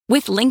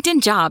With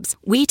LinkedIn Jobs,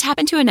 we tap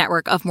into a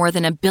network of more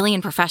than 1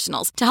 billion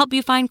professionals to help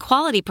you find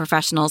quality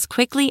professionals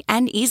quickly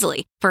and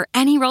easily for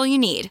any role you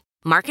need.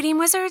 Marketing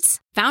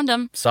wizards? Found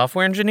them.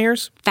 Software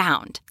engineers?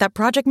 Found. That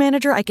project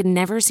manager I could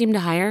never seem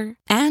to hire?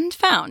 And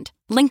found.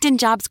 LinkedIn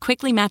Jobs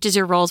quickly matches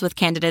your roles with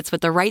candidates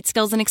with the right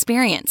skills and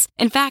experience.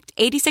 In fact,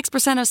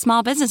 86% of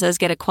small businesses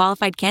get a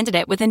qualified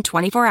candidate within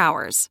 24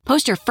 hours.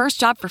 Post your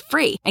first job for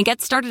free and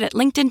get started at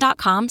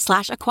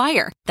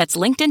linkedin.com/acquire. That's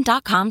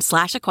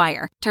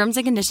linkedin.com/acquire. Terms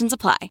and conditions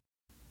apply.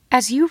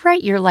 As you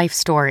write your life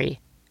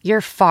story, you're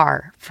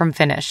far from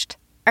finished.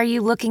 Are you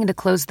looking to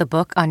close the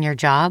book on your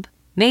job?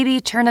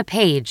 Maybe turn a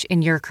page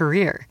in your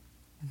career?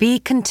 Be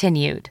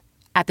continued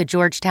at the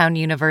Georgetown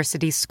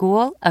University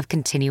School of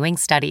Continuing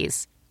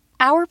Studies.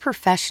 Our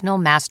professional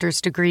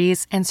master's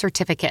degrees and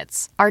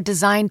certificates are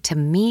designed to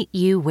meet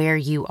you where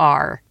you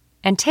are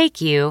and take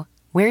you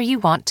where you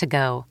want to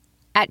go.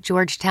 At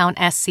Georgetown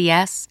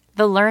SCS,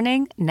 the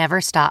learning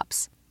never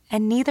stops,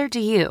 and neither do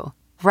you.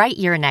 Write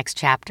your next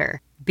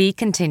chapter. Be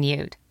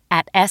continued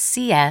at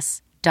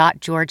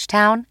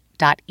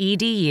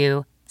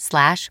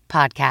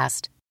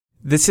scs.georgetown.edu/podcast.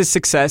 This is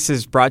Success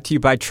is brought to you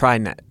by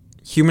TriNet,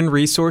 human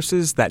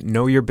resources that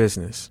know your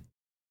business.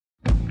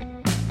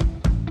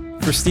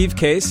 For Steve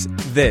Case,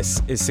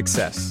 this is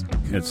Success.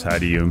 It's how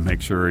do you make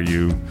sure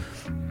you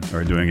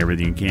are doing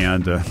everything you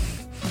can to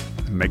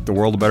make the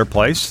world a better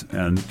place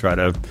and try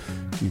to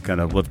kind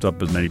of lift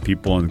up as many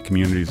people in the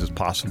communities as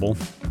possible.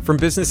 From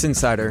Business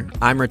Insider,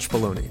 I'm Rich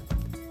Poloni.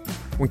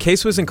 When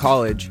Case was in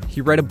college,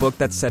 he read a book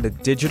that said a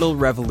digital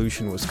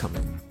revolution was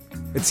coming.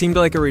 It seemed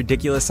like a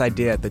ridiculous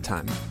idea at the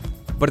time,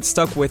 but it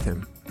stuck with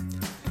him.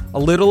 A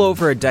little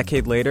over a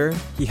decade later,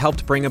 he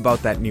helped bring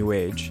about that new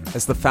age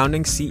as the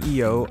founding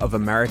CEO of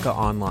America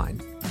Online.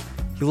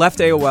 He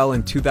left AOL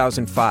in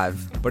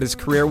 2005, but his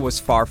career was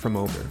far from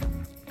over.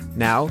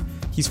 Now,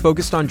 he's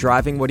focused on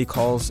driving what he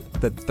calls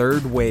the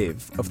third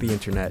wave of the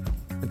internet,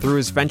 and through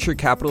his venture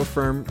capital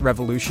firm,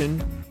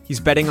 Revolution, he's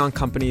betting on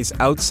companies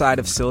outside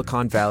of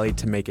Silicon Valley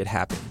to make it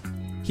happen.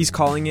 He's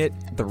calling it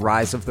the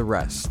rise of the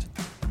rest.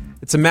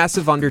 It's a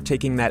massive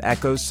undertaking that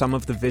echoes some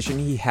of the vision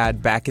he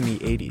had back in the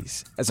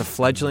 80s as a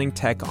fledgling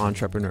tech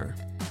entrepreneur.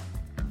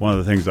 One of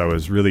the things I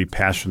was really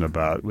passionate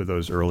about with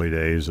those early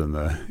days in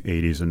the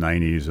 80s and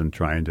 90s and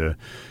trying to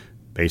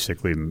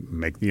basically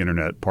make the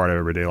internet part of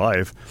everyday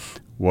life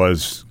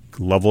was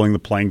leveling the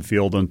playing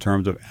field in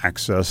terms of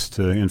access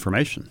to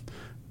information.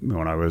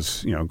 When I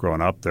was,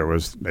 growing up, there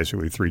was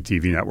basically 3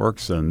 TV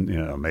networks, and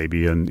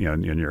maybe in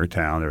your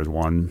town there was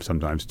 1,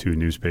 sometimes 2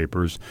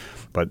 newspapers,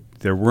 but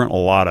there weren't a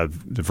lot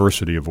of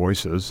diversity of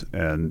voices,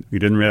 and you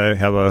didn't really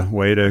have a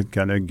way to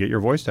kind of get your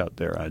voice out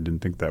there. I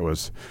didn't think that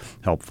was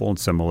helpful, and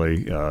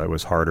similarly, it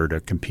was harder to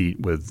compete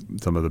with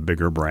some of the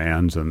bigger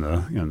brands in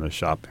the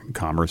shopping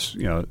commerce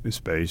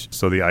space.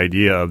 So the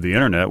idea of the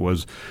internet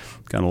was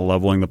kind of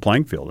leveling the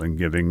playing field and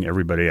giving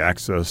everybody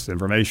access to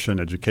information,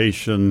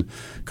 education,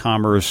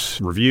 commerce,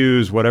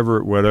 reviews,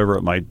 whatever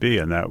it might be,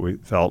 and that we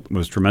felt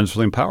was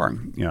tremendously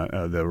empowering.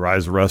 The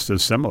rise of the rest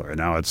is similar.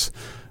 Now it's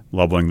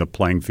leveling the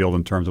playing field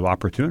in terms of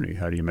opportunity.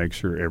 How do you make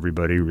sure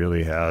everybody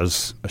really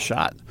has a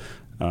shot?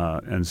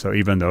 And so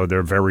even though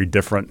they're very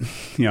different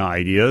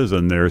ideas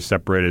and they're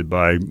separated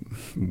by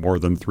more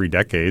than 3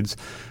 decades,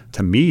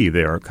 to me,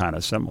 they are kind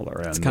of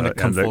similar. It's kind of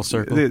come full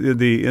circle. A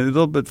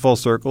little bit full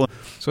circle.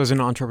 So as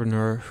an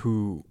entrepreneur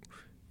who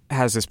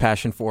has this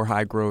passion for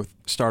high growth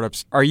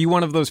startups, are you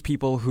one of those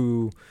people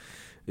who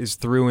is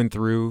through and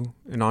through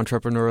an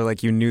entrepreneur?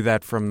 Like you knew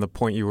that from the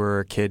point you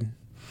were a kid?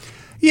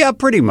 Yeah,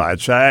 pretty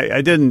much.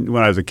 I didn't,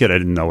 when I was a kid, I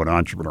didn't know what an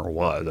entrepreneur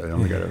was. I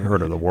don't think I'd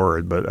heard of the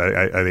word, but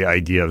the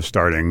idea of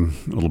starting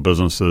little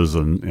businesses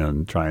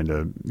and trying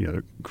to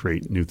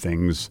create new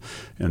things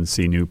and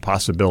see new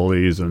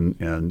possibilities and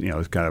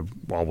it's kind of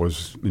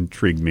always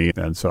intrigued me.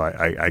 And so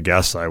I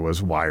guess I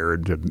was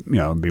wired to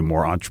be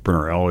more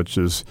entrepreneurial, which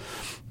is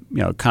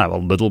kind of a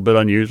little bit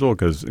unusual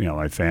because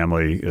my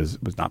family was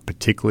not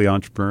particularly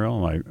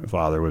entrepreneurial. My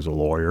father was a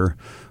lawyer.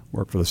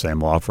 Worked for the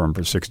same law firm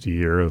for 60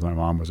 years. My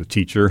mom was a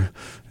teacher.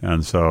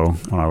 And so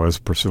when I was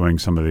pursuing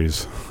some of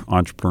these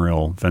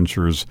entrepreneurial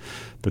ventures,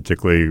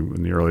 particularly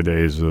in the early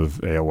days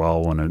of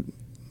AOL when it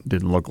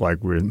didn't look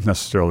like we were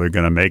necessarily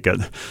going to make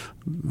it,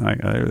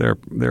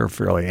 they're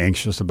fairly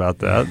anxious about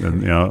that.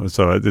 And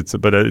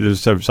but it is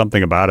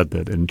something about it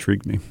that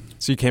intrigued me.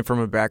 So you came from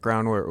a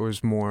background where it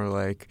was more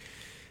like,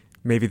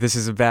 maybe this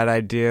is a bad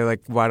idea.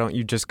 Like, why don't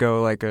you just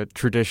go like a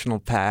traditional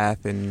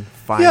path in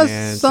finance?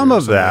 Yeah, some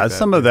of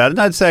that. And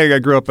I'd say I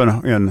grew up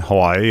in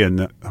Hawaii,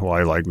 and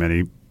Hawaii, like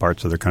many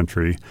parts of the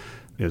country,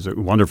 is a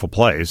wonderful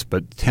place,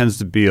 but tends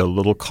to be a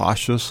little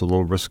cautious, a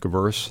little risk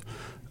averse.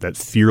 That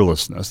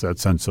fearlessness, that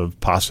sense of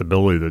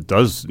possibility that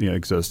does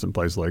exist in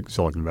places like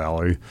Silicon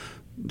Valley,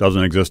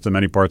 doesn't exist in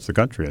many parts of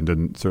the country and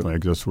didn't certainly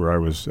exist where I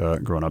was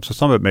growing up. So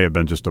some of it may have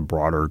been just a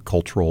broader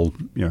cultural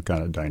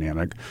kind of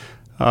dynamic.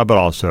 But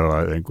also,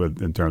 I think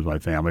in terms of my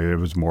family, it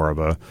was more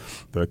of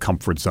the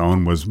comfort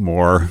zone was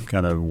more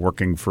kind of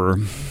working for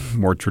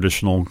more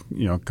traditional,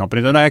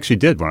 companies. And I actually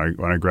did when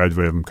I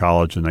graduated from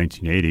college in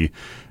 1980.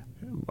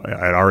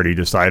 I'd already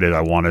decided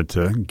I wanted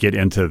to get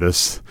into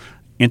this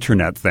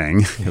internet thing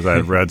because I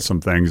had read some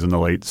things in the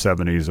late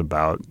 70s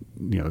about,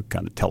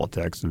 kind of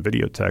teletext and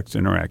video text,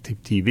 interactive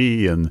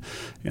TV and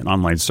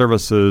online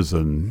services,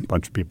 and a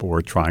bunch of people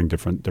were trying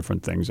different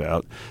things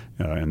out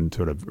and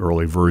sort of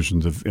early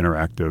versions of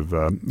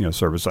interactive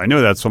service. I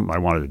knew that's something I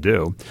wanted to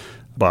do,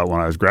 but when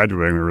I was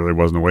graduating, there really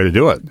wasn't a way to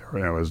do it.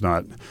 There was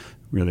not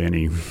really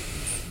any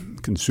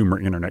consumer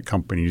internet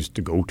companies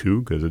to go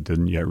to because it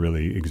didn't yet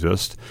really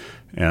exist.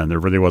 And there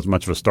really wasn't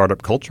much of a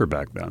startup culture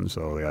back then.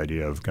 So the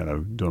idea of kind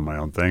of doing my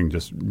own thing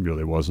just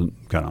really wasn't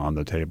kind of on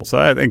the table. So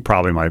I think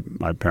probably my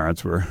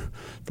parents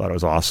thought it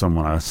was awesome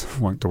when I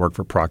went to work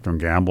for Procter &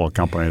 Gamble, a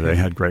company they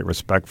had great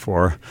respect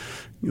for.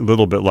 A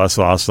little bit less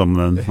awesome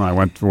than when I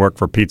went to work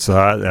for Pizza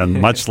Hut,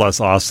 and much less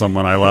awesome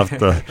when I left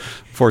the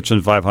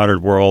Fortune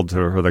 500 world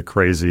for the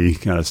crazy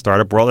kind of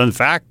startup world. In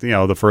fact,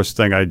 the first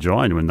thing I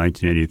joined in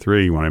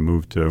 1983 when I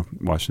moved to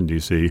Washington,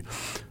 D.C.,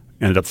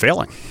 ended up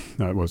failing.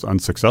 It was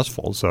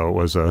unsuccessful. So it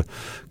was a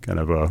kind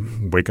of a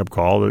wake-up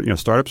call that,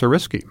 startups are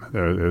risky.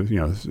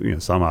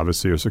 Some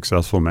obviously are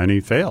successful, many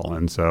fail.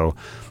 And so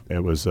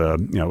it was,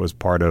 it was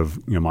part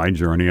of my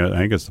journey. I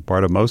think it's the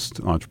part of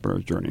most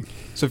entrepreneurs' journey.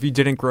 So if you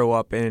didn't grow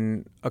up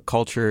in a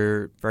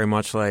culture very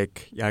much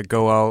like,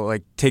 go out,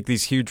 like take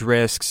these huge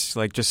risks,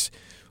 like just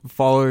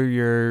follow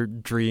your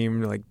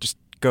dream, like just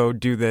go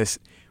do this,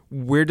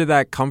 where did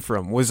that come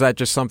from? Was that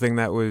just something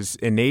that was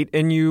innate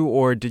in you,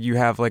 or did you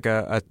have like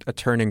a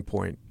turning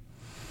point?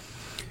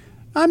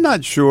 I'm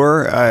not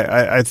sure.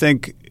 I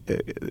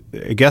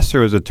guess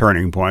there was a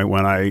turning point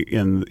when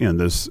in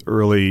this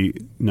early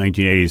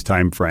 1980s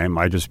time frame,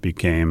 I just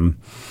became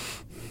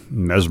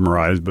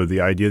mesmerized by the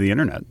idea of the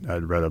internet.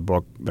 I'd read a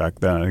book back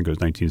then, I think it was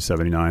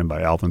 1979,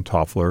 by Alvin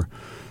Toffler,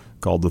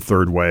 called The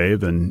Third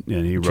Wave, and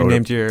he wrote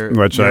named your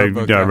book.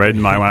 Read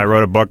when I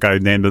wrote a book, I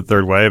named it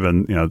Third Wave,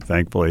 and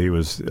thankfully he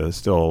was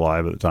still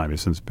alive at the time.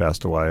 He's since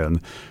passed away, and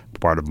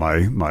part of my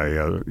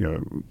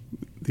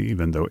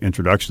even the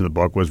introduction to the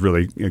book was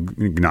really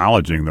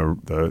acknowledging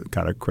the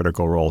kind of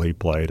critical role he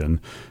played and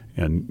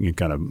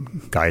kind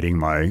of guiding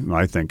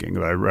my thinking.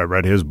 I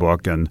read his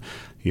book, and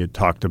he had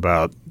talked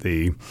about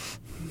the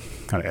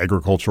kind of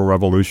agricultural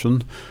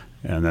revolution.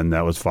 And then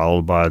that was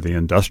followed by the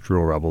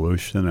Industrial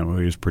Revolution. And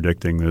he was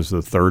predicting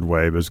the third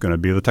wave is going to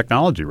be the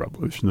technology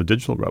revolution, the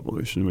digital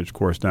revolution, which, of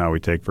course, now we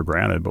take for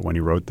granted. But when he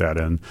wrote that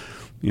in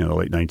the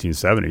late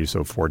 1970s,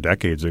 so 4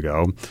 decades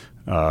ago,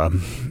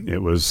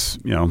 it was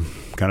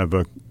kind of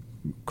a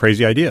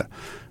crazy idea.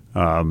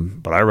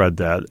 But I read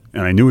that,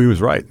 and I knew he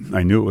was right.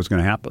 I knew it was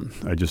going to happen.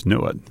 I just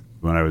knew it.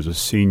 When I was a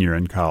senior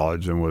in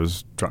college and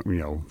was trying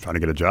to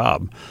get a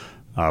job,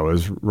 I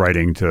was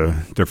writing to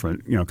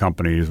different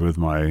companies with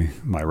my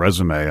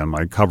resume, and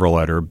my cover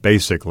letter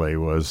basically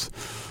was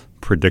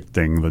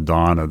predicting the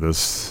dawn of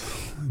this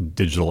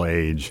digital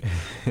age.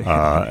 And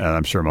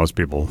I'm sure most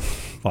people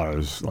thought I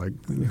was like,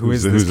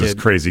 who's this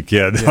crazy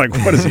kid? Yeah. Like,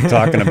 what is he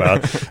talking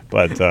about?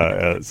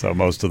 But so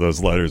most of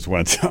those letters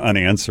went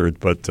unanswered.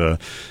 But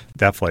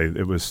definitely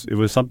it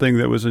was something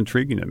that was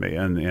intriguing to me,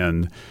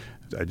 and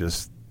I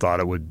just thought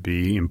it would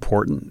be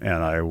important,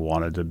 and I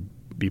wanted to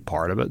be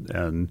part of it,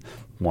 and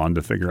wanted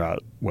to figure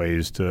out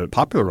ways to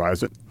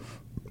popularize it.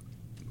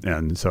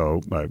 And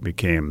so I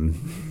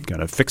became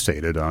kind of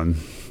fixated on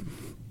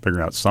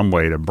figuring out some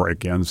way to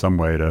break in, some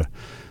way to,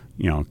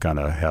 kind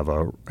of have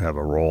a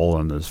role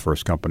in this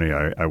first company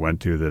I went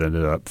to that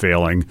ended up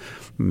failing.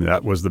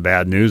 That was the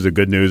bad news. The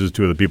good news is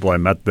 2 of the people I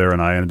met there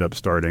and I ended up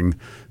starting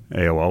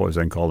AOL, was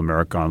then called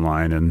America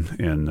Online in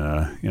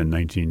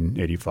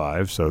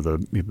 1985. So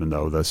even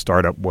though the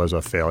startup was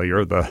a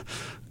failure,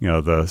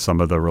 some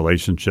of the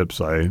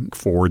relationships I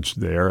forged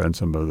there and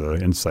some of the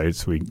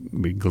insights we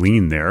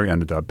gleaned there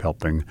ended up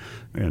helping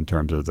in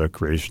terms of the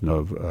creation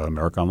of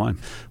America Online.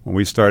 When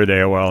we started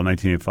AOL in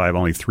 1985,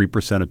 only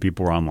 3% of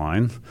people were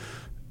online,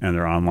 and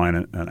they're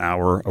online an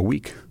hour a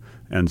week.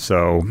 And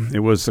so it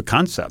was a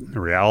concept.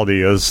 The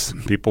reality is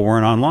people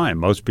weren't online.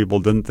 Most people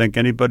didn't think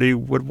anybody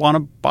would want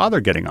to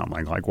bother getting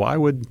online. Like, why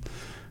would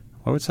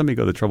somebody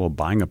go to the trouble of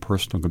buying a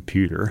personal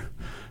computer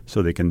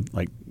so they can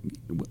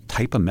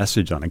type a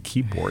message on a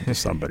keyboard to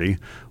somebody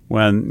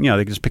when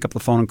they can just pick up the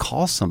phone and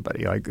call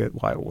somebody? Like,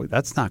 why?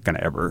 That's not going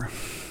to ever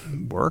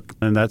work.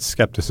 And that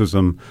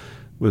skepticism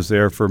was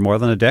there for more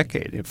than a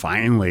decade. And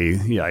finally,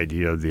 the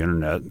idea of the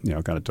internet,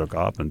 kind of took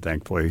off, and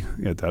thankfully,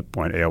 at that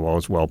point, AOL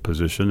was well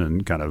positioned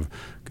and kind of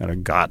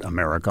got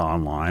America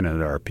Online. And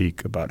at our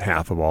peak, about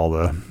half of all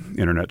the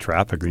internet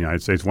traffic in the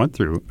United States went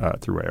through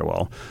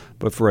AOL.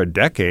 But for a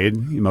decade,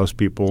 most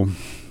people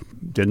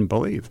didn't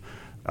believe.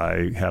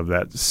 I have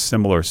that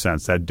similar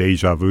sense, that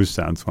deja vu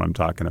sense when I'm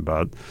talking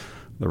about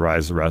the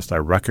rise of the rest. I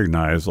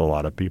recognize a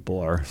lot of people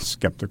are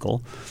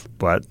skeptical,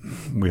 but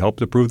we hope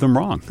to prove them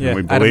wrong. Yeah, and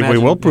we believe we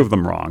will prove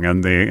them wrong.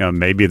 And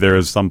maybe there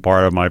is some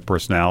part of my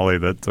personality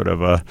that sort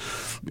of,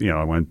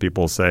 when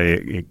people say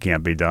it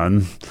can't be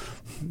done,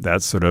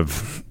 that's sort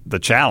of the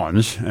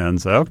challenge.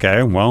 And so,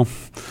 okay, well,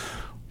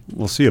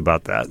 we'll see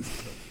about that.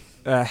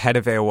 Head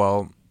of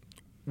AOL,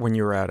 when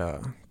you were at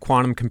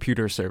Quantum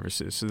Computer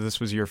Services, so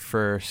this was your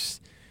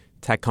first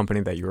tech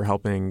company that you were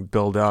helping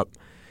build up.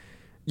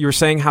 You were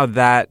saying how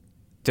that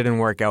didn't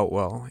work out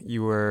well.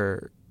 You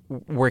were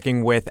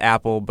working with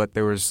Apple, but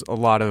there was a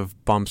lot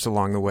of bumps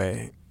along the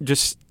way.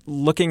 Just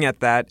looking at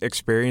that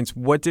experience,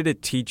 what did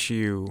it teach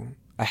you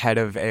ahead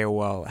of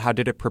AOL? How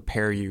did it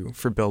prepare you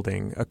for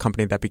building a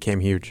company that became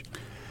huge?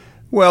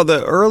 Well,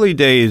 the early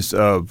days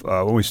of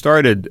when we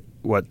started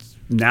what's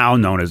now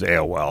known as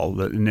AOL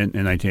in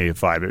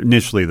 1985,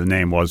 initially the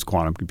name was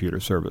Quantum Computer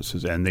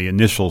Services. And the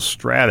initial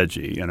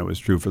strategy, and it was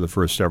true for the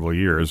first several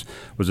years,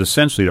 was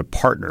essentially to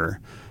partner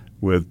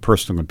with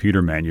personal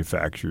computer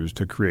manufacturers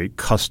to create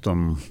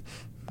custom,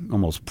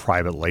 almost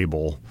private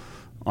label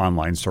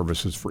online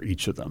services for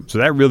each of them. So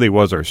that really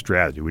was our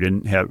strategy. We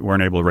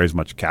weren't able to raise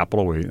much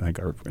capital. I think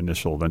our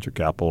initial venture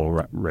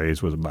capital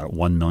raise was about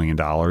 $1 million.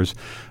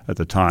 At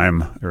the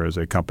time, there was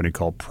a company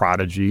called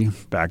Prodigy,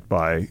 backed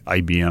by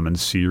IBM and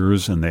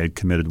Sears, and they had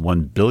committed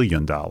 $1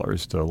 billion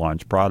to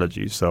launch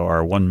Prodigy. So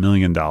our $1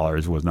 million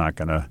was not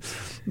going to,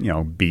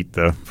 beat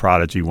the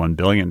Prodigy $1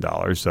 billion.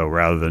 So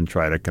rather than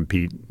try to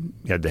compete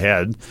head to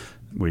head,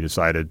 we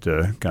decided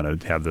to kind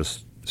of have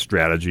this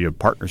strategy of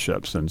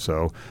partnerships. And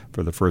so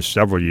for the first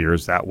several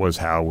years, that was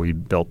how we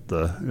built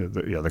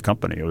the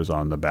company. It was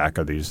on the back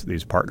of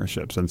these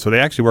partnerships. And so they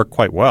actually worked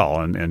quite well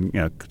and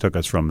took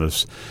us from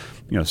this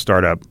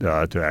startup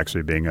to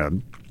actually being a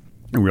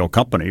real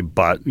company.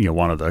 But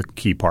one of the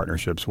key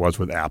partnerships was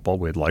with Apple.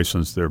 We had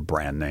licensed their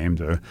brand name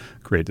to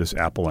create this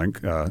Apple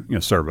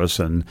Inc. Service.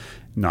 And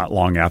not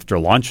long after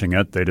launching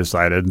it, they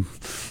decided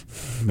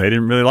they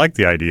didn't really like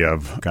the idea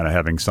of kind of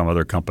having some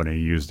other company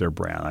use their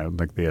brand. I don't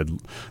think they had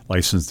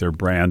licensed their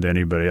brand to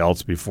anybody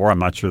else before. I'm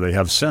not sure they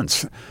have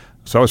since.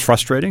 So it was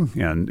frustrating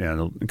and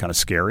kind of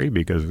scary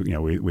because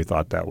we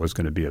thought that was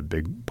going to be a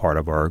big part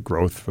of our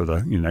growth for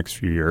the next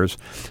few years.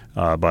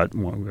 But it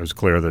was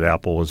clear that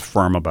Apple was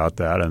firm about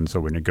that, and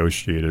so we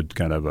negotiated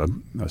kind of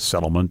a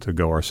settlement to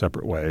go our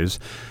separate ways.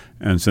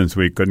 And since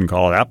we couldn't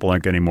call it Apple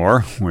Inc.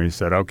 anymore, we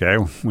said, okay,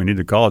 we need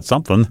to call it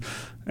something.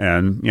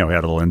 And we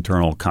had a little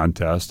internal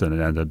contest, and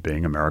it ended up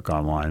being America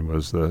Online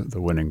was the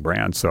winning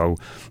brand. So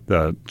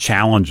the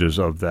challenges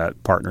of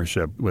that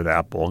partnership with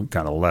Apple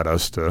kind of led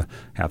us to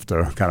have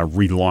to kind of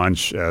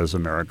relaunch as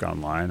America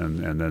Online,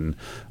 and then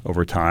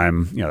over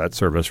time, that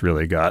service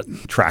really got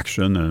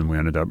traction, and we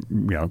ended up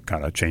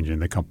kind of changing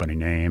the company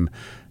name.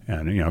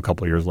 And a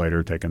couple of years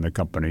later, taking the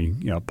company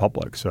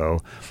public. So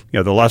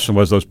the lesson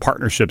was those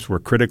partnerships were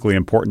critically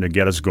important to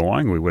get us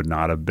going. We would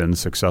not have been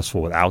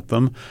successful without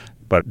them.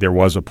 But there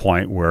was a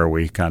point where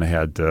we kind of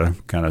had to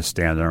kind of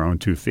stand on our own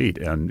 2 feet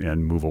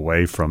and move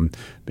away from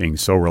being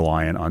so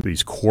reliant on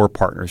these core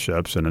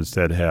partnerships and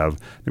instead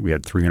we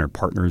had 300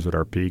 partners at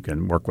our peak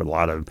and work with a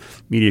lot of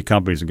media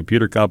companies and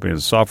computer companies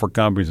and software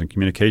companies and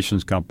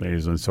communications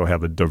companies, and so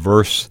have a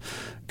diverse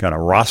kind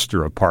of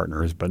roster of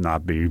partners but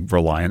not be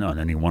reliant on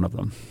any one of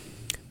them.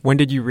 When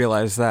did you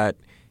realize that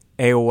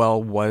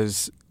AOL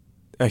was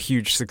a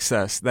huge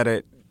success,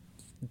 that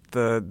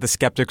the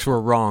skeptics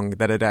were wrong,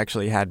 that it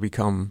actually had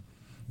become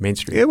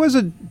mainstream? It was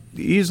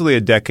easily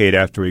a decade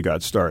after we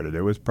got started.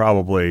 It was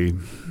probably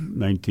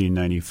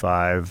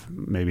 1995,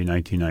 maybe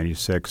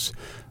 1996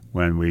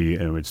 when we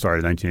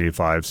started in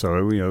 1985.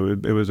 So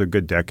it was a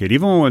good decade.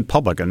 Even when we went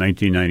public in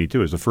 1992,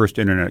 it was the first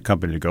internet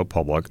company to go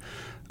public.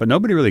 But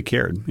nobody really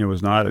cared.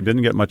 It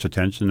didn't get much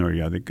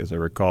attention. I think, as I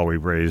recall, we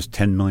raised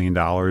 $10 million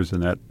in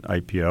that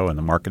IPO, and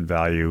the market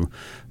value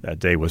that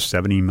day was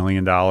 $70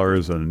 million.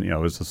 And it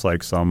was just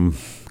like some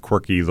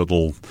quirky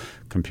little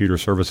computer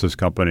services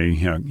company,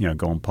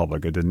 going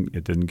public. It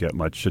didn't get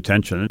much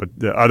attention. But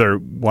the other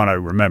one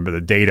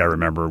the date I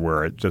remember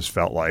where it just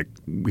felt like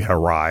we had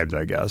arrived,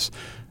 I guess,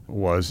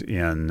 was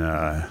in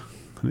I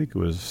think it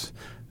was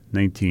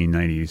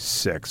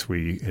 1996.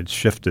 We had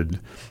shifted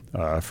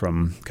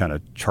from kind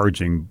of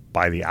charging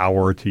by the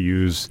hour to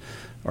use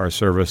our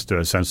service to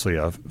essentially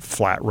a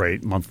flat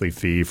rate monthly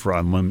fee for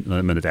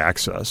unlimited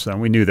access.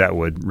 And we knew that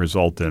would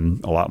result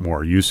in a lot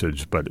more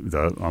usage, but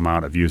the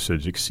amount of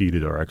usage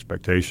exceeded our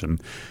expectation.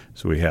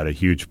 So we had a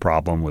huge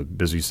problem with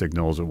busy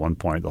signals. At one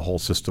point, the whole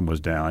system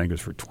was down. I think it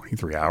was for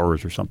 23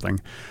 hours or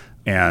something.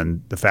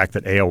 And the fact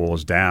that AOL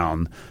was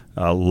down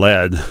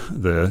led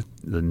the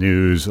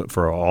news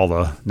for all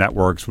the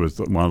networks with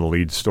one of the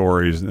lead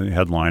stories, the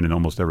headline in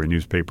almost every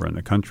newspaper in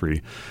the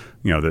country,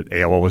 that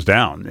AOL was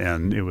down.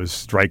 And it was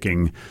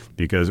striking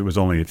because it was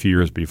only a few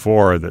years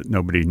before that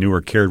nobody knew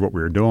or cared what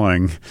we were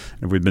doing.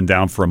 If we'd been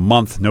down for a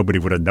month, nobody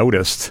would have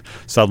noticed.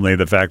 Suddenly,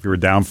 the fact we were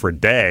down for a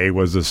day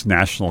was this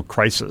national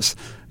crisis.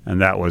 And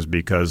that was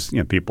because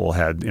people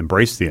had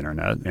embraced the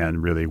internet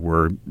and really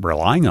were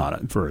relying on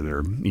it for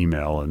their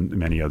email and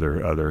many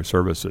other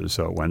services.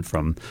 So it went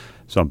from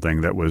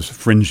something that was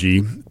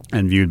fringy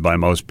and viewed by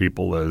most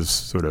people as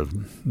sort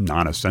of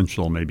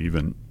non-essential, maybe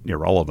even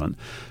irrelevant,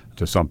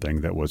 to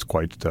something that was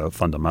quite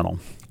fundamental.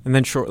 And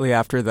then shortly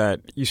after that,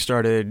 you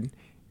started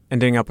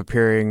ending up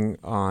appearing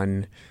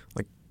on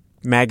like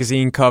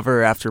magazine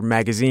cover after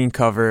magazine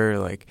cover,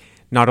 like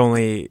not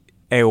only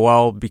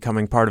AOL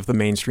becoming part of the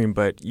mainstream,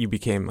 but you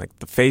became like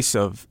the face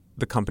of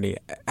the company.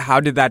 How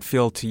did that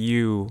feel to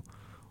you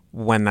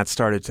when that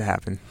started to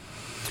happen?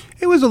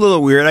 It was a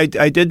little weird.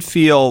 I did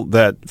feel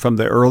that from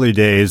the early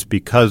days,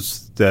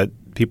 because that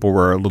people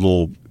were a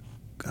little,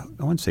 I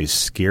wouldn't say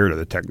scared of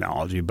the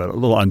technology, but a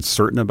little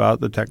uncertain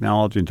about the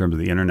technology in terms of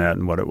the internet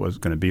and what it was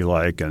going to be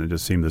like. And it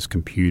just seemed this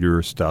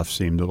computer stuff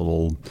seemed a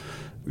little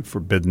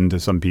forbidden to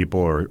some people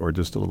or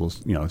just a little,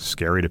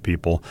 scary to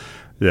people,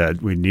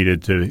 that we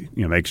needed to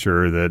make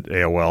sure that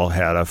AOL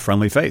had a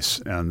friendly face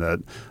and that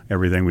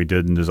everything we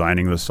did in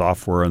designing the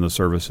software and the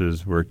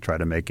services were try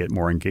to make it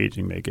more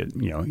engaging, make it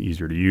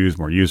easier to use,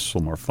 more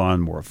useful, more fun,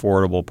 more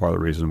affordable. Part of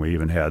the reason we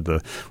even had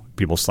the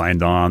people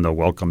signed on the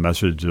welcome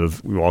message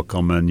of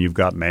welcome and you've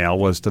got mail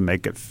was to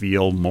make it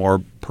feel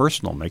more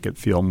personal, make it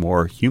feel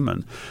more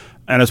human.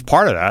 And as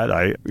part of that,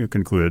 I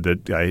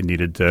concluded that I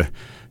needed to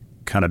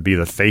kind of be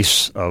the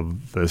face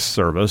of this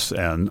service,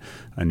 and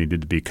I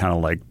needed to be kind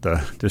of like in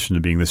addition to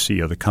being the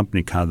CEO of the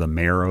company, kind of the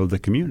mayor of the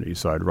community.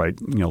 So I'd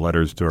write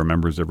letters to our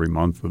members every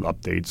month with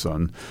updates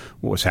on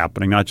what was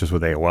happening, not just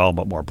with AOL,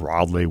 but more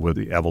broadly with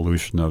the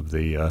evolution of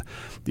the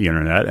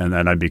internet. And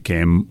then I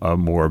became a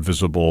more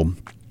visible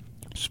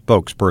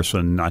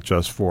spokesperson, not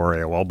just for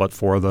AOL, but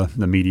for the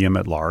medium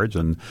at large,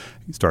 and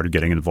started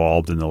getting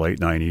involved in the late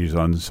 90s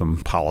on some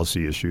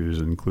policy issues,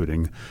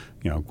 including,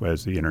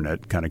 as the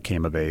internet kind of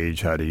came of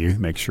age, how do you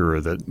make sure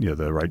that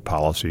the right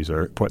policies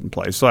are put in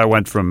place? So I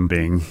went from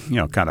being,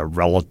 kind of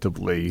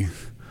relatively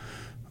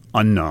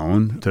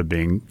unknown to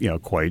being,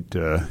 quite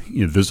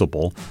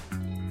visible.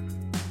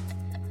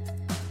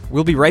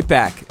 We'll be right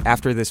back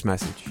after this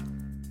message.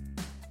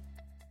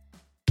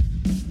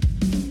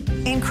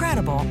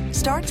 Incredible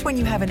starts when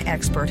you have an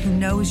expert who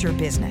knows your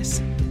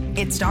business.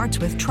 It starts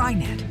with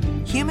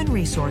TriNet, human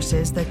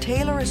resources that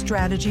tailor a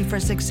strategy for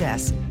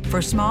success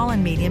for small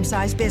and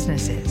medium-sized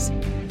businesses.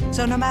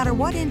 So no matter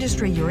what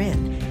industry you're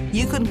in,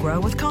 you can grow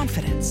with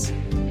confidence.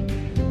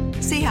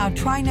 See how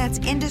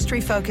TriNet's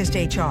industry-focused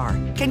HR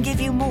can give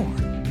you more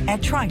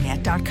at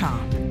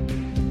TriNet.com.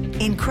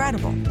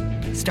 Incredible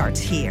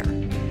starts here.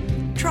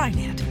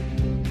 TriNet.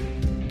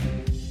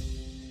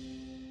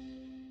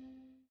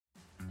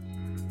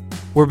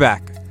 We're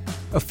back.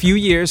 A few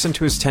years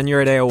into his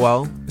tenure at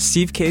AOL,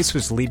 Steve Case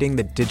was leading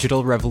the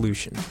digital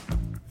revolution.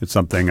 It's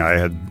something I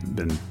had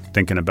been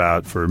thinking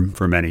about for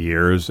many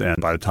years,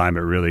 and by the time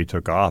it really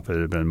took off, it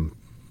had been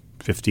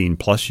 15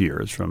 plus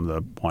years from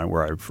the point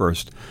where I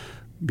first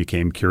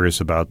became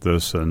curious about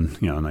this in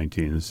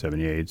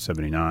 1978,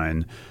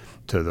 79,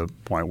 to the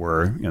point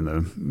where in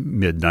the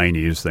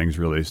mid-90s things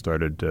really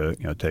started to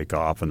take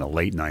off. In the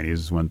late 90s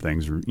is when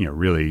things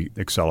really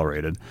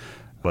accelerated.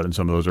 But in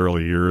some of those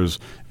early years,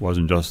 it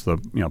wasn't just the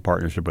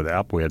partnership with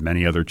Apple. We had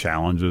many other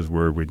challenges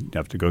where we'd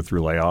have to go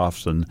through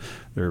layoffs, and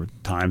there were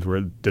times where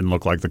it didn't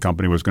look like the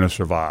company was going to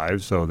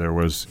survive. So there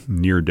was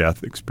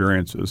near-death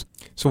experiences.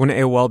 So when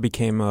AOL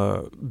became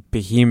a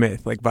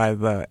behemoth, like by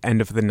the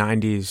end of the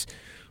 90s,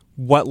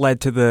 what led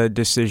to the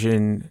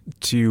decision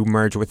to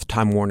merge with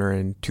Time Warner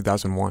in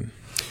 2001?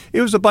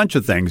 It was a bunch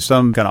of things,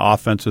 some kind of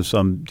offensive,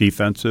 some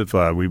defensive.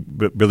 We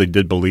really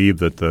did believe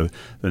that the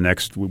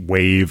next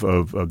wave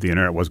of the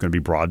internet was going to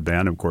be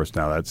broadband. Of course,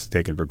 now that's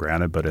taken for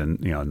granted. But in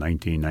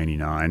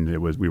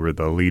 1999, we were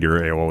the leader.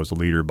 AOL was the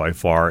leader by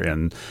far,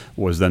 and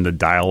was then the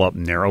dial-up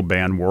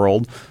narrowband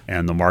world.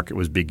 And the market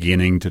was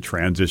beginning to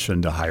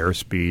transition to higher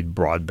speed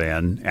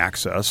broadband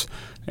access.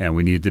 And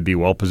we needed to be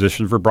well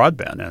positioned for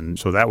broadband. And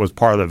so that was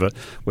part of it,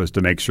 was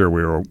to make sure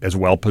we were as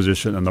well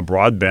positioned in the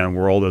broadband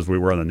world as we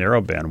were in the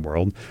narrowband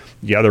world.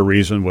 The other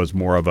reason was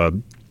more of a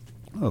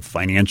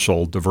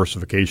financial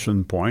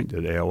diversification point.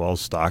 That AOL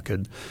stock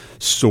had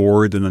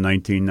soared in the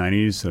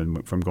 1990s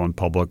and from going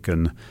public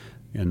in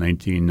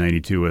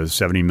 1992 as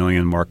 $70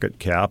 million market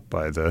cap.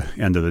 By the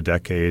end of the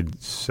decade,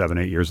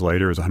 7-8 years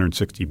later, it was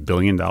 $160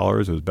 billion.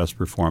 It was best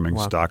performing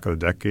stock of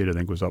the decade. I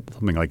think it was up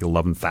something like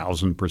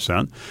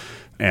 11,000%.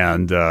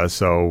 And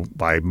so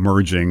by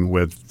merging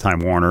with Time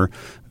Warner,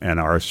 and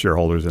our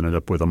shareholders ended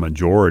up with a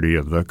majority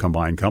of the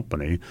combined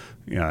company,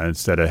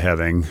 instead of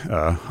having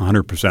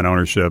 100%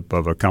 ownership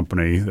of a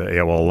company, the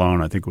AOL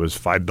alone, I think it was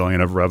 $5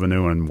 billion of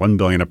revenue and $1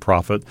 billion of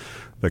profit.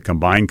 The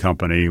combined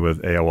company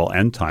with AOL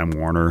and Time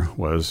Warner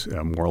was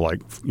more like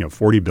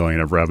 $40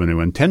 billion of revenue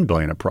and $10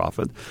 billion of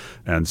profit.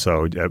 And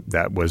so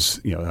that was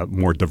a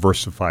more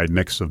diversified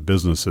mix of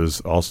businesses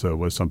also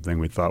was something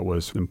we thought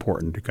was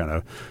important to kind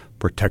of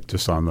protect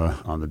us on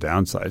the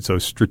downside. So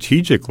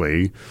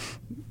strategically,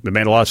 it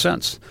made a lot of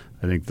sense.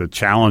 I think the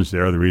challenge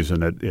there, the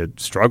reason that it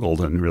struggled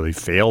and really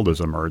failed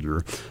as a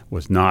merger,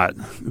 was not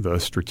the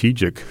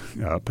strategic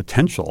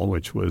potential,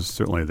 which was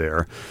certainly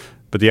there,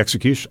 but the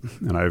execution.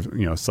 And I've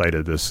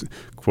cited this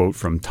quote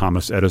from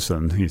Thomas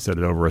Edison. He said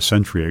it over a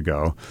century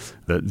ago,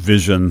 that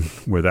vision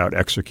without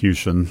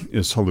execution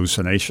is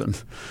hallucination.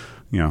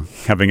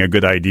 Having a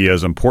good idea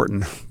is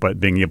important, but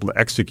being able to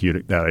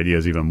execute that idea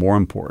is even more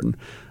important.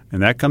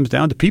 And that comes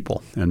down to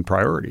people and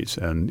priorities.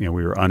 And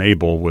we were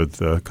unable with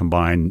the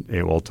combined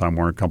AOL Time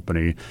Warner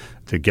company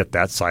to get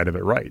that side of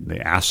it right.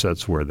 The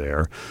assets were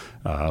there,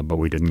 but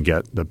we didn't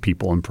get the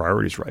people and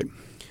priorities right.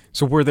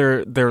 So were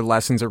there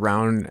lessons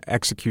around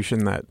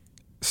execution that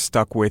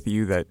stuck with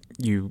you that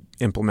you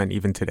implement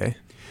even today?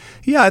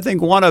 Yeah, I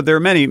think there are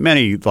many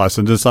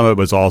lessons, and some of it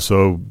was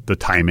also the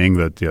timing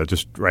that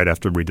just right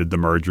after we did the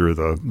merger,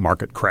 the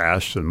market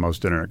crashed and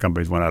most internet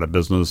companies went out of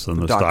business, and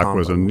the stock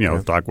was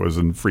stock was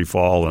in free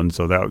fall, and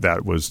so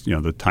that was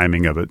the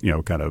timing of it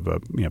kind of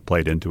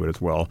played into it as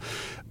well.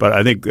 But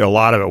I think a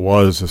lot of it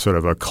was a sort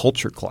of a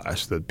culture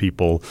clash that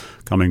people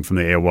coming from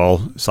the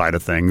AOL side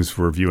of things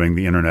were viewing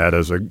the internet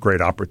as a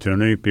great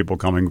opportunity. People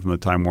coming from the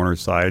Time Warner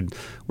side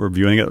were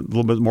viewing it a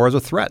little bit more as a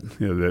threat.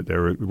 That they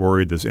were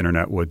worried this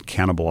internet would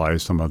cannibalize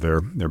some of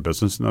their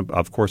business, and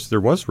of course there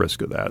was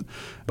risk of that.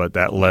 But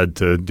that led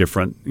to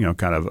different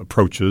kind of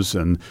approaches,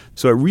 and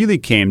so it really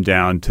came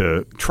down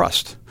to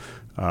trust,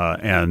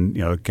 and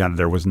kind of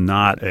there was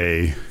not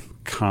a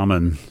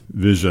common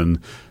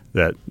vision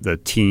that the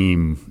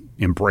team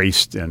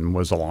embraced and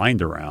was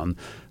aligned around.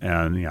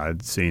 And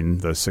I'd seen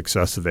the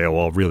success of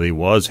AOL really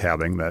was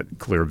having that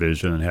clear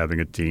vision and having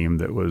a team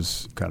that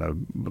was kind of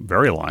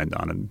very aligned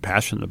on it and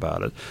passionate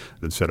about it.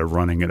 Instead of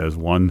running it as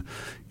one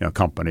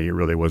company, it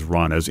really was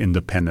run as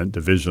independent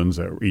divisions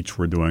that each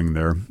were doing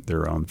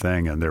their own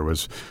thing. And there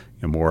was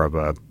more of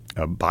a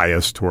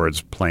bias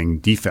towards playing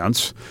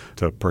defense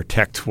to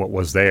protect what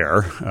was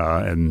there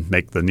and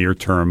make the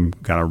near-term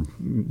kind of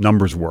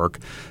numbers work,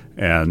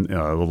 and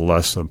a little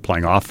less of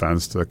playing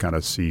offense to kind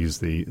of seize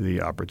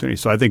the opportunity.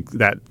 So I think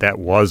that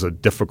was a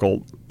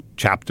difficult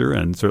chapter,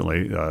 and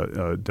certainly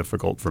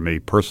difficult for me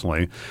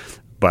personally.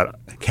 But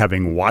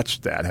having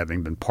watched that,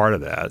 having been part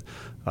of that,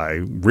 I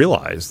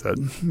realized that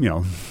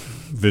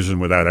vision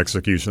without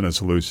execution is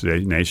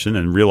hallucination,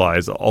 and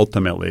realized that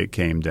ultimately it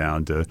came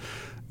down to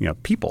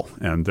people,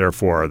 and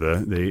therefore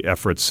the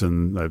efforts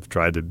and I've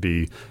tried to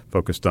be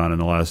focused on in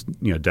the last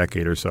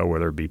decade or so,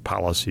 whether it be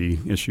policy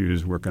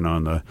issues, working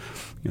on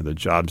the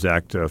Jobs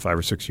Act 5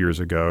 or 6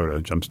 years ago,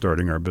 to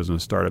jumpstarting our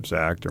Business Startups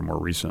Act, or more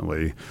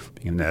recently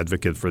being an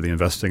advocate for the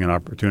Investing in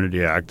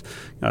Opportunity Act.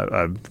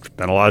 I've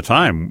spent a lot of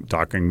time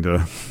talking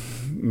to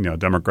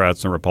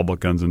Democrats and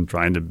Republicans and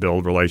trying to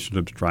build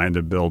relationships, trying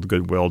to build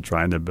goodwill,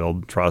 trying to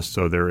build trust.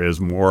 So there is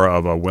more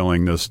of a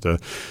willingness to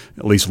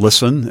at least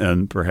listen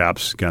and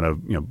perhaps kind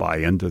of buy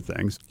into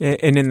things.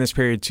 And in this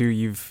period too,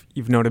 you've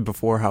noted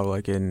before how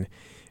like in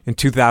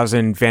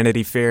 2000,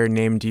 Vanity Fair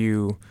named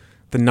you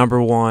the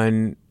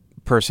 #1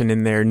 person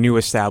in their new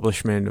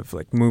establishment of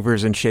like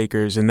movers and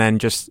shakers, and then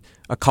just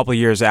a couple of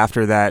years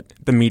after that,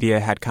 the media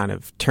had kind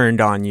of turned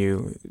on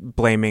you,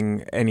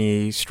 blaming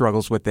any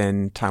struggles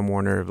within Time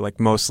Warner, like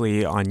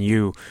mostly on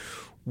you.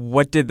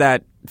 What did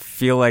that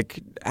feel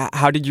like?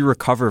 How did you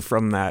recover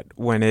from that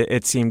when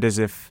it seemed as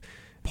if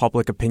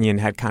public opinion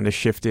had kind of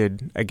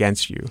shifted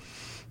against you?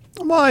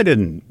 Well, I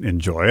didn't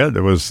enjoy it.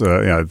 It was,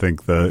 I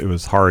think it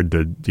was hard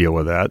to deal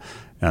with that.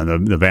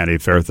 And the Vanity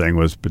Fair thing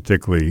was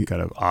particularly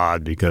kind of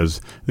odd because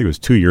I think it was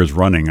 2 years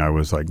running I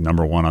was like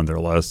 #1 on their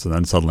list, and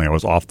then suddenly I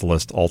was off the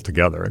list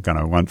altogether. It kind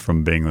of went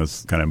from being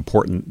this kind of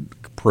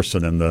important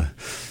person in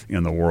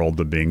the world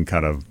to being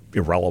kind of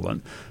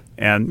irrelevant.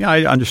 And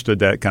I understood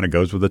that kind of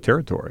goes with the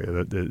territory.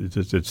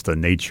 It's the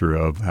nature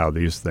of how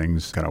these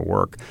things kind of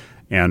work.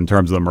 And in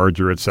terms of the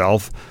merger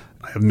itself,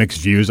 I have mixed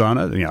views on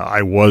it.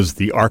 I was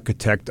the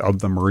architect of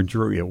the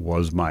merger. It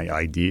was my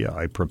idea.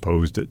 I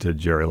proposed it to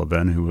Jerry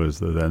Levin, who was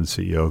the then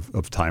CEO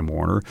of Time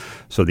Warner.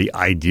 So the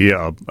idea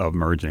of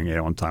merging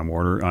AOL and Time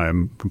Warner, I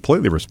am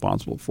completely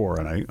responsible for,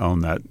 and I own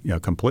that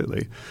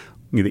completely.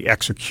 The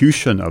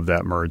execution of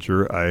that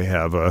merger, I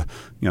have a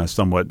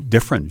somewhat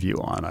different view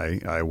on.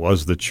 I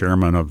was the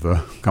chairman of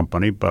the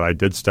company, but I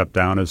did step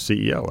down as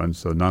CEO, and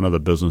so none of the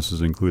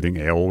businesses, including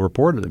AOL,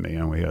 reported to me.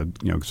 And we had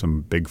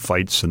some big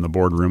fights in the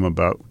boardroom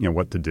about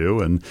what to do,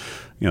 and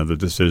the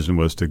decision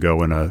was to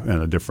go in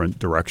a different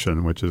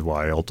direction, which is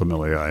why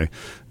ultimately I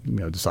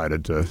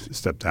decided to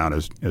step down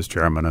as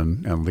chairman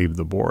and leave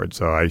the board.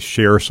 So I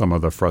share some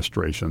of the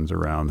frustrations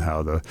around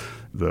how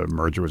the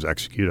merger was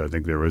executed. I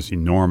think there was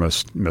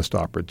enormous missed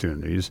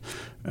opportunities,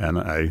 and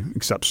I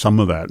accept some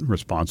of that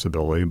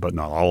responsibility, but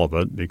not all of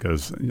it,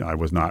 because I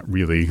was not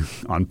really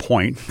on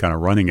point kind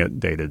of running it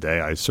day to day.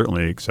 I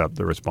certainly accept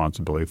the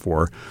responsibility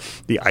for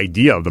the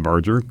idea of the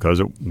merger because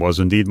it was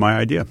indeed my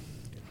idea.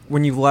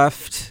 When you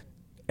left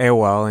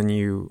AOL and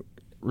you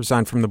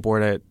resigned from the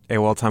board at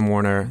AOL Time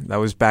Warner, that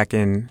was back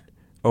in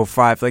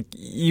 2005. Like,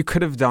 you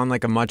could have done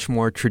like a much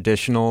more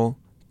traditional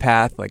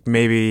path, like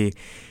maybe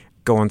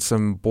go on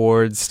some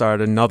boards,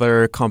 start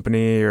another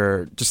company,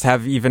 or just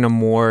have even a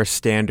more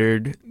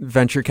standard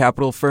venture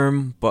capital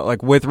firm. But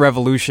like with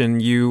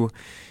Revolution,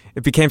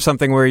 it became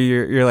something where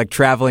you're like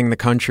traveling the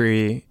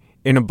country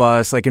in a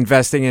bus, like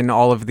investing in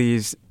all of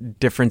these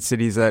different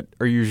cities that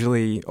are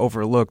usually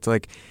overlooked.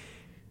 Like,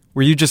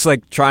 were you just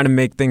like trying to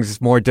make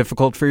things more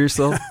difficult for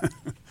yourself?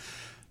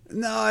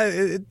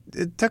 No,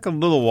 it took a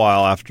little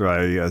while after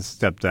I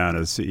stepped down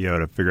as CEO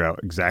to figure out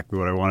exactly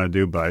what I want to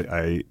do. But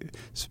I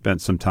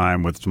spent some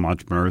time with some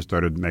entrepreneurs,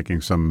 started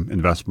making some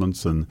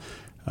investments, and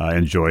I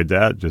enjoyed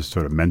that, just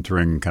sort of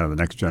mentoring kind of the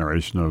next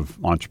generation of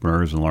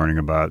entrepreneurs and learning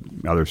about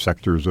other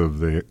sectors of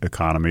the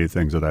economy,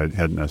 things that I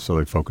hadn't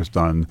necessarily focused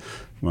on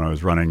when I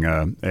was running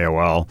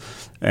AOL,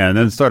 and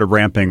then started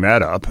ramping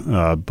that up.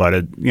 But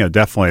it,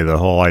 definitely the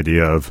whole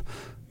idea of,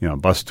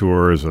 bus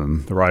tours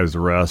and the rise of the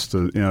rest,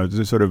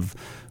 just sort of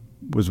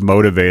was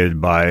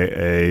motivated by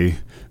a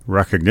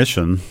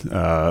recognition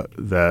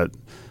that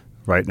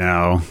right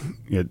now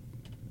it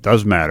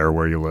does matter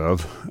where you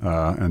live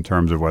in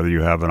terms of whether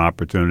you have an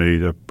opportunity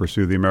to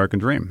pursue the American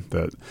dream.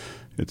 That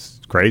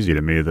it's crazy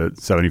to me that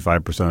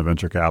 75% of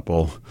venture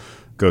capital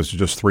goes to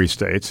just 3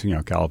 states,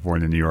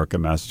 California, New York,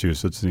 and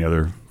Massachusetts, and the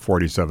other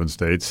 47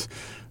 states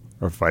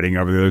are fighting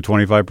over the other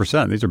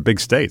 25%. These are big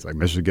states like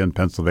Michigan,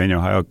 Pennsylvania,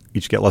 Ohio,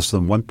 each get less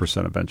than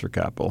 1% of venture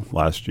capital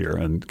last year,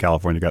 and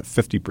California got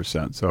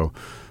 50%. So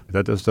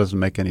that just doesn't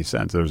make any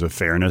sense. There's a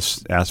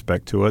fairness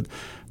aspect to it,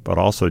 but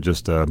also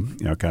just a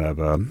kind of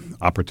a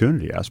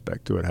opportunity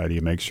aspect to it. How do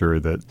you make sure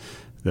that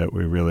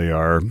we really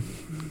are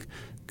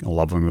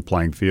leveling the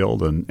playing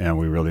field and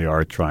we really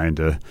are trying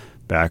to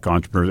back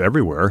entrepreneurs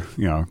everywhere,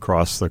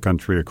 across the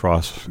country,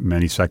 across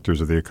many sectors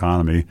of the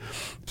economy,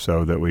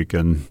 so that we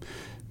can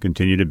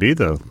continue to be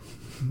the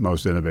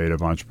most innovative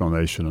entrepreneurial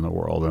nation in the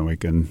world, and we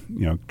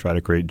can try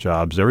to create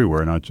jobs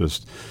everywhere, not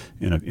just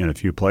in a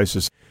few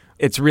places.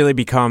 It's really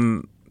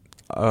become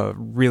a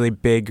really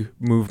big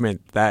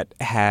movement that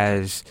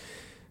has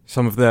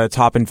some of the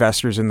top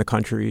investors in the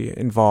country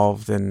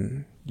involved,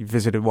 and you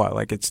visited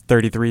it's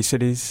 33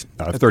 cities?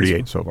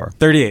 38 so far.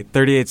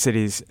 38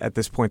 cities at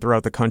this point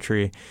throughout the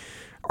country.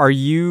 Are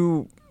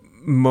you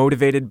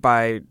motivated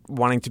by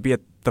wanting to be at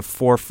the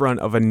forefront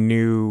of a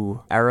new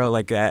era,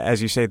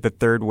 as you say, the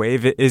third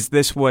wave? Is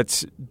this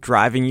what's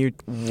driving you?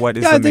 What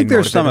is the main I think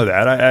there's motivator? some of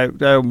that.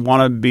 I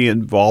want to be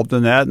involved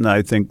in that, and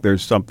I think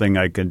there's something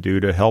I can do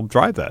to help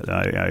drive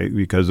that.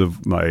 Because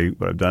of what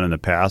I've done in the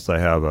past, I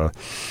have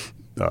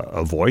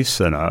a voice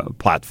and a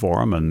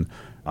platform, and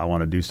I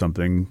want to do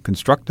something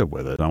constructive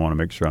with it. I want to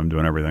make sure I'm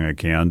doing everything I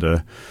can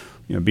to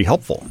be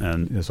helpful,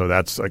 and so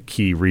that's a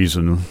key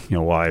reason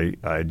why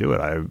I do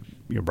it. I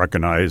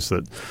recognize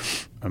that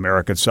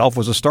America itself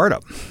was a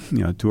startup.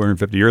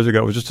 250 years ago,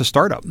 it was just a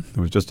startup. It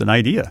was just an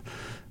idea.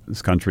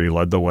 This country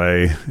led the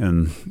way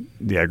in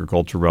the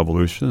agricultural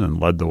revolution and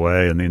led the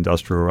way in the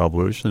industrial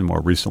revolution, and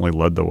more recently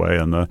led the way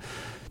in the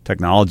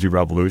technology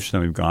revolution.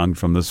 And we've gone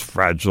from this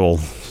fragile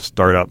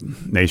startup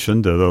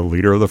nation to the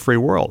leader of the free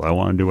world. I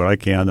want to do what I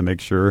can to make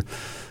sure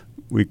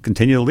we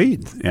continue to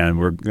lead, and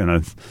we're not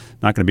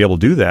going to be able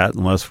to do that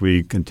unless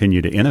we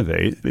continue to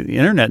innovate. The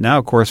internet now,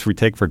 of course, we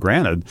take for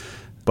granted.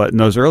 But in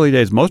those early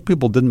days, most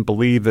people didn't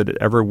believe that it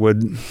ever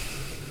would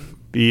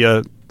be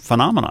a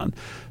phenomenon.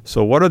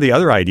 So what are the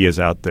other ideas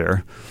out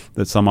there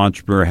that some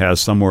entrepreneur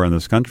has somewhere in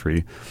this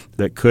country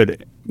that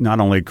could not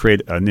only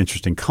create an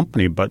interesting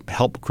company, but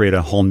help create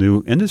a whole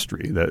new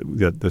industry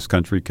that this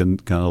country can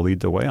kind of lead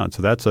the way on?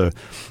 So that's a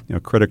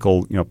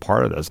critical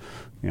part of this.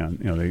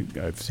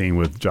 I've seen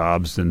with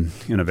jobs and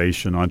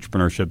innovation,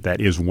 entrepreneurship, that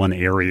is one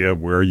area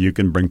where you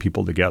can bring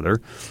people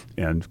together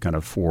and kind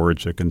of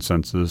forge a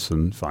consensus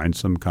and find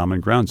some common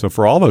ground. So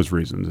for all those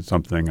reasons, it's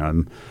something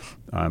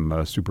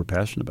I'm super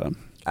passionate about.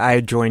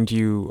 I joined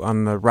you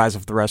on the Rise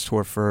of the Rest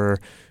tour for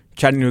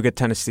Chattanooga,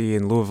 Tennessee,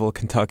 and Louisville,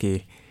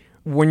 Kentucky.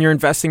 When you're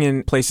investing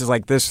in places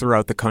like this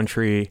throughout the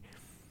country,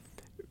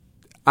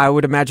 I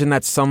would imagine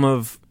that some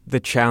of the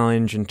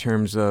challenge in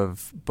terms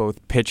of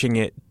both pitching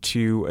it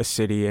to a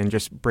city and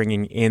just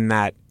bringing in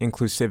that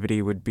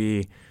inclusivity would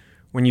be,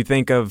 when you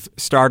think of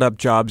startup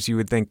jobs, you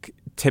would think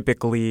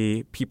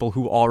typically people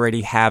who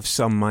already have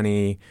some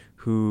money,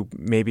 who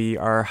maybe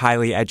are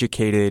highly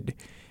educated.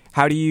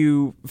 How do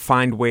you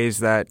find ways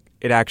that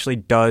it actually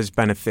does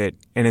benefit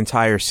an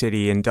entire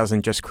city and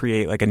doesn't just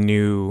create a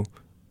new,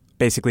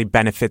 basically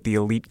benefit the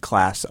elite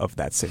class of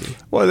that city?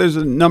 Well, there's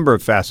a number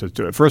of facets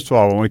to it. First of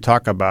all, when we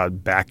talk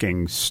about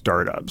backing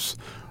startups,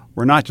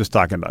 we're not just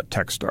talking about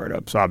tech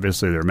startups.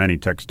 Obviously, there are many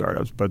tech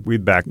startups, but we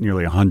back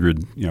nearly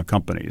 100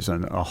 companies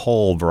and a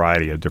whole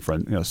variety of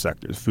different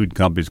sectors: food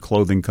companies,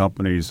 clothing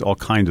companies, all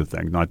kinds of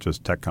things, not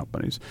just tech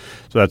companies.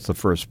 So that's the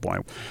first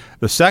point.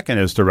 The second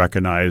is to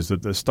recognize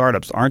that the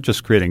startups aren't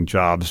just creating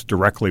jobs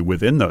directly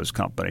within those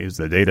companies.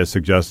 The data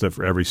suggests that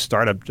for every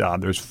startup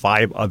job, there's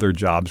 5 other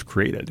jobs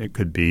created. It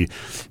could be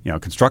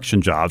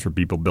construction jobs for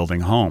people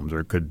building homes,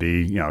 or it could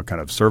be kind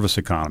of service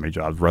economy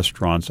jobs,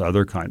 restaurants,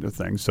 other kinds of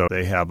things. So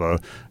they have a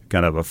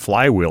kind of a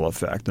flywheel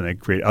effect, and they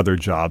create other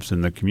jobs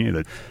in the community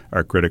that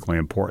are critically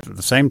important. At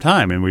the same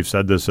time, and we've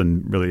said this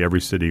in really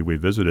every city we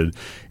visited,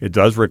 it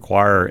does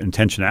require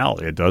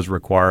intentionality. It does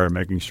require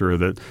making sure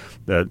that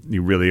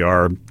you really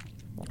are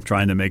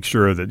trying to make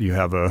sure that you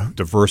have a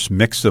diverse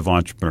mix of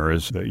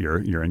entrepreneurs that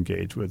you're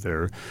engaged with.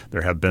 There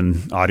have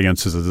been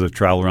audiences as I've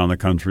traveled around the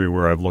country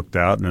where I've looked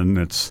out, and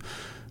it's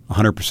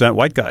 100%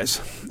 white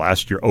guys.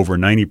 Last year, over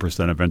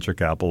 90% of venture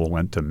capital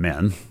went to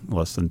men,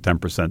 less than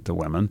 10% to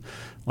women.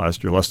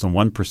 Last year, less than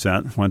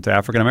 1% went to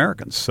African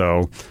Americans.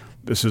 So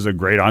this is a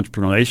great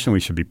entrepreneurial nation.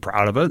 We should be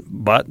proud of it.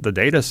 But the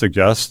data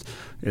suggests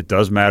it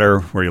does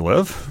matter where you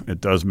live.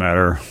 It does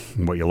matter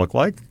what you look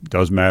like. It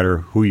does matter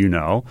who you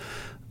know.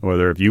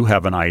 whether if you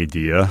have an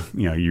idea,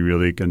 you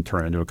really can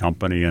turn into a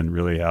company and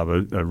really have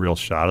a real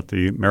shot at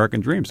the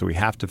American dream. So we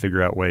have to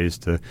figure out ways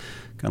to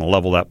kind of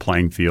level that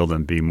playing field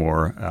and be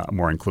more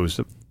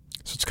inclusive.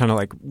 So it's kind of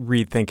like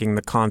rethinking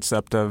the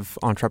concept of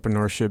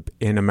entrepreneurship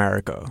in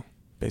America,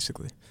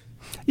 basically.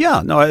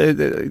 Yeah, no,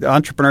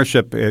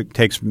 entrepreneurship, it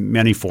takes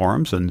many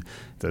forms, and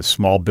the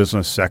small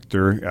business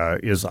sector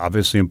is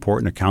obviously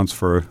important, accounts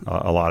for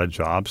a lot of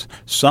jobs.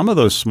 Some of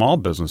those small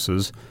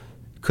businesses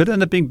could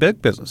end up being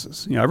big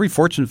businesses. Every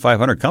Fortune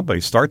 500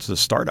 company starts as a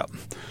startup.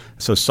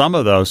 So some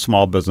of those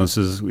small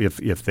businesses,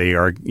 if they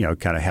are,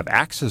 kind of have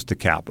access to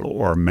capital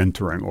or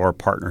mentoring or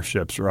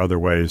partnerships or other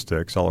ways to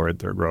accelerate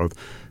their growth,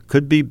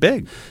 could be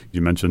big.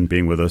 You mentioned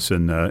being with us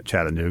in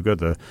Chattanooga.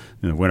 The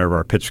winner of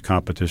our pitch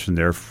competition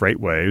there,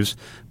 FreightWaves,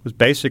 was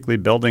basically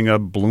building a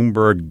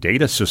Bloomberg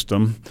data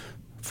system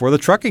for the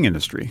trucking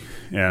industry.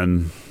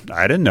 And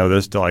I didn't know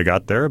this till I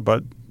got there,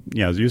 but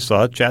as you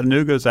saw,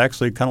 Chattanooga is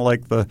actually kind of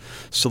like the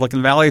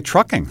Silicon Valley of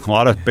trucking. A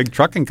lot of big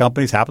trucking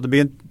companies happen to be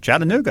in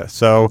Chattanooga.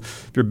 So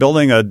if you're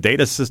building a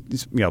data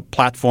system,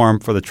 platform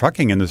for the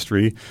trucking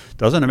industry,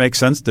 doesn't it make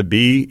sense to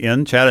be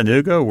in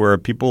Chattanooga where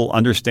people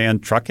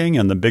understand trucking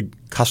and the big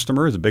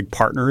customers, the big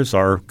partners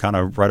are kind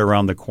of right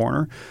around the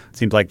corner? It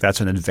seems like that's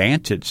an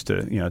advantage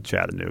to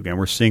Chattanooga. And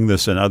we're seeing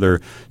this in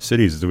other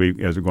cities as we're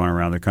going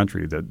around the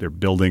country, that they're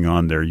building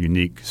on their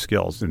unique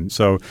skills. And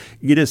so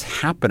it is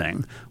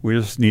happening. We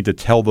just need to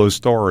tell those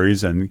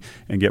stories and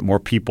get more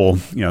people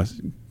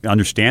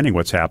understanding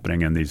what's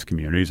happening in these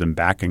communities and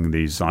backing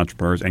these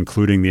entrepreneurs,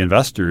 including the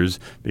investors,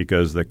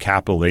 because the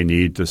capital they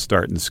need to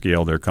start and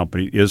scale their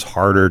company is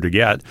harder to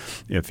get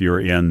if you're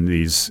in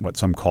these, what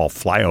some call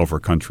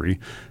flyover country.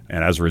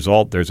 And as a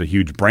result, there's a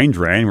huge brain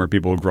drain where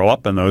people who grow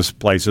up in those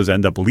places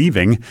end up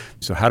leaving.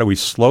 So how do we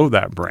slow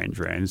that brain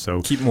drain?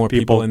 So keep more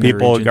people in the region.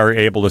 People are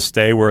able to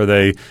stay where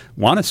they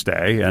want to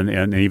stay.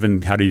 And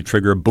even how do you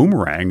trigger a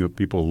boomerang of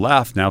people who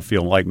left now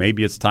feel like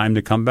maybe it's time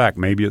to come back.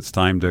 Maybe it's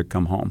time to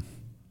come home.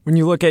 When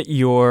you look at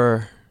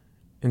your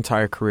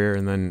entire career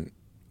and then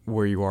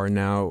where you are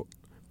now,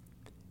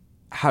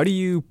 how do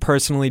you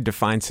personally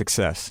define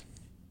success?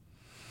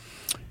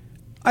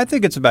 I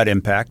think it's about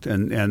impact,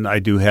 and I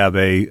do have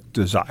a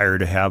desire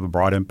to have a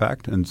broad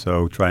impact. And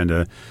so trying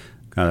to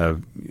kind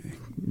of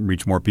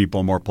reach more people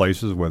in more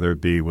places, whether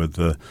it be with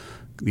the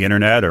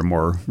internet or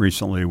more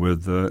recently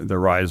with the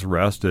Rise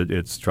Rest,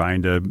 it's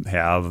trying to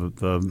have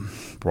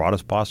the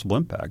broadest possible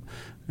impact.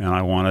 And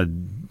I want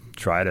to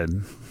try to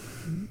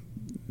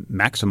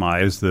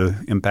maximize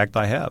the impact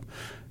I have.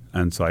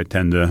 And so I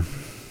tend to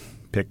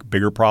pick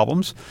bigger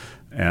problems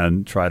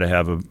and try to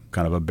have a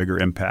kind of a bigger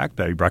impact.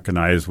 I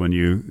recognize when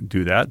you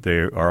do that,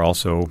 there are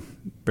also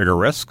bigger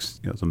risks.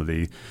 Some of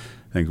the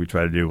things we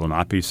try to do will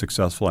not be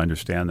successful. I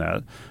understand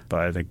that. But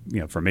I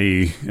think, for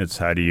me, it's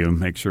how do you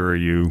make sure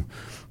you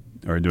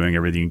are doing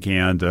everything you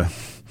can to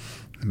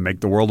make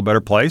the world a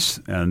better place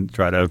and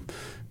try to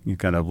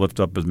kind of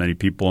lift up as many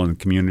people and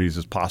communities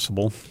as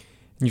possible.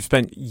 You've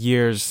spent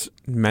years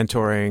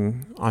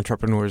mentoring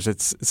entrepreneurs.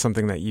 It's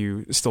something that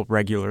you still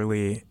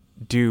regularly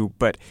do.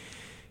 But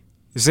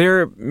is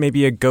there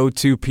maybe a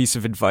go-to piece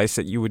of advice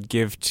that you would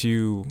give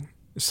to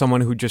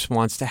someone who just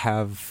wants to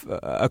have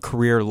a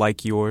career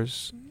like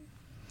yours?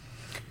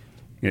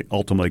 It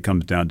ultimately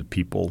comes down to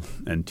people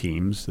and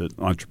teams. That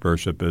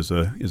entrepreneurship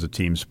is a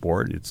team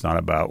sport. It's not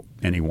about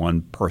any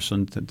one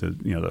person.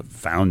 The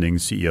founding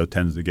CEO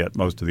tends to get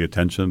most of the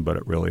attention, but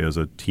it really is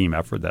a team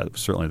effort. That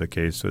was certainly the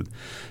case with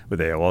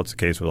AOL. It's the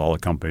case with all the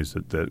companies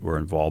that we're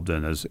involved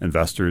in as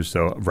investors.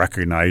 So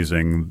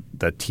recognizing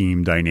that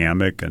team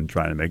dynamic and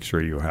trying to make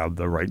sure you have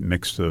the right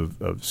mix of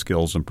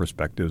skills and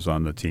perspectives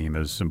on the team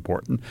is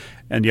important.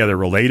 And the other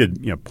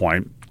related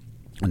point,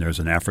 and there's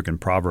an African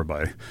proverb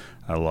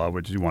I love,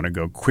 which is you want to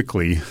go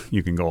quickly,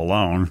 you can go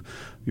alone.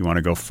 You want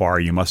to go far,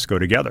 you must go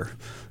together.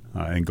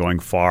 And going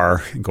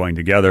far and going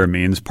together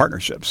means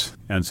partnerships.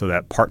 And so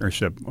that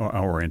partnership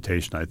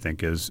orientation, I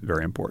think, is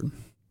very important.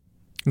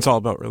 It's all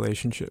about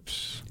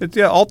relationships. It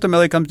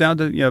ultimately comes down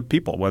to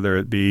people, whether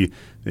it be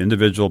the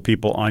individual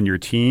people on your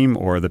team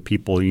or the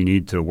people you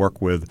need to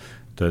work with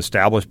to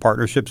establish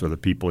partnerships, or the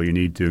people you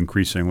need to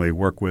increasingly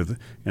work with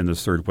in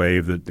this third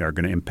wave that are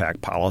going to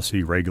impact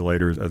policy,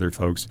 regulators, other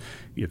folks.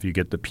 If you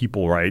get the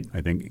people right,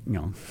 I think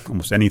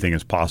almost anything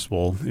is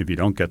possible. If you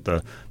don't get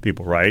the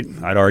people right,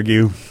 I'd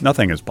argue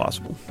nothing is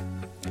possible.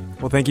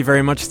 Well, thank you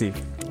very much, Steve.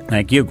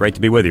 Thank you. Great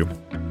to be with you.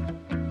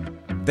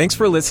 Thanks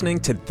for listening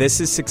to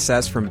This is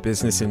Success from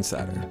Business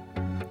Insider.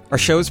 Our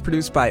show is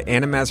produced by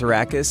Anna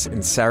Mazarakis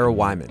and Sarah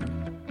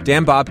Wyman.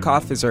 Dan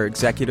Bobkoff is our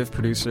executive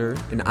producer,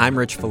 and I'm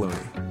Rich Filoni.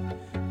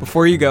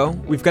 Before you go,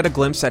 we've got a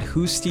glimpse at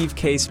who Steve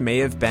Case may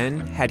have been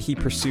had he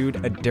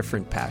pursued a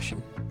different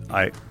passion.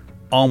 I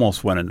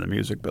almost went into the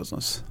music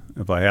business.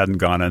 If I hadn't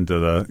gone into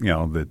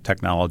the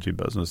technology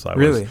business, I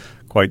was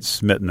quite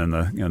smitten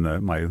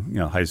in my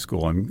high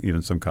school and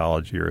even some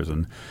college years,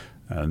 and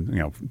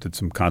did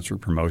some concert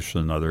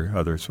promotion and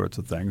other sorts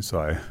of things.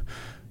 So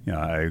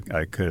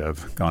I could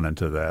have gone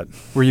into that.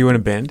 Were you in a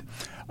band?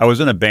 I was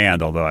in a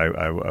band, although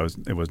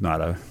it was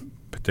not a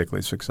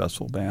particularly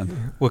successful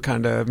band. What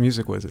kind of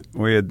music was it?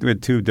 We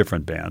had two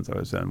different bands I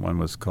was in. One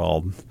was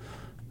called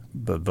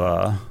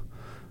The,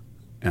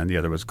 and the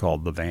other was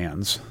called The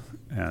Vans.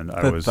 And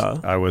I was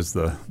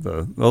the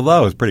well, that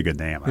was a pretty good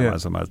name. I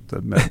must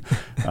admit.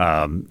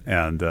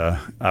 And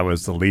I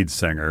was the lead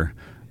singer,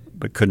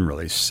 but couldn't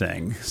really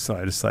sing. So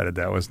I decided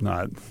that was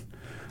not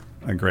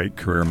a great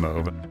career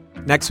move.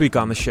 Next week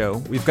on the show,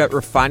 we've got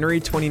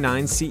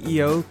Refinery29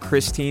 CEO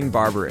Christine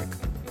Barbarick.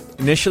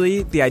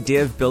 Initially, the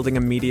idea of building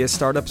a media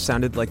startup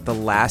sounded like the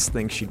last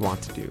thing she'd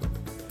want to do.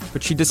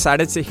 But she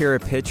decided to hear a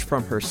pitch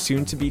from her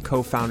soon-to-be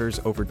co-founders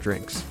over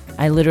drinks.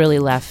 I literally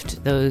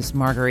left those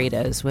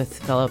margaritas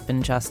with Philip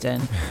and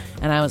Justin,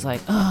 and I was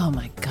like, oh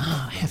my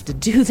God, I have to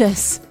do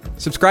this.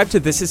 Subscribe to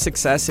This Is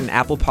Success in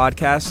Apple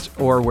Podcasts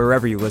or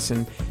wherever you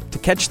listen to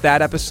catch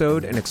that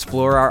episode and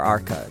explore our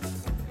archive.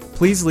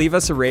 Please leave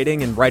us a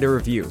rating and write a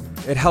review.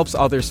 It helps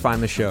others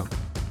find the show.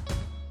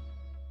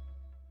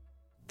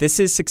 This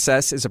Is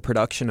Success is a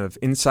production of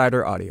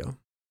Insider Audio.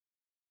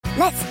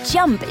 Let's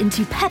jump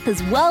into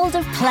Peppa's world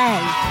of play.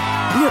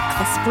 Look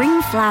for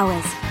spring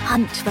flowers,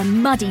 hunt for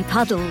muddy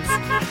puddles,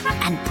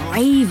 and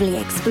bravely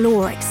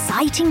explore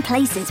exciting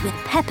places with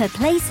Peppa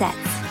playsets.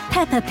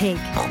 Peppa Pig,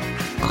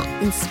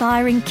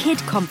 inspiring kid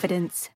confidence.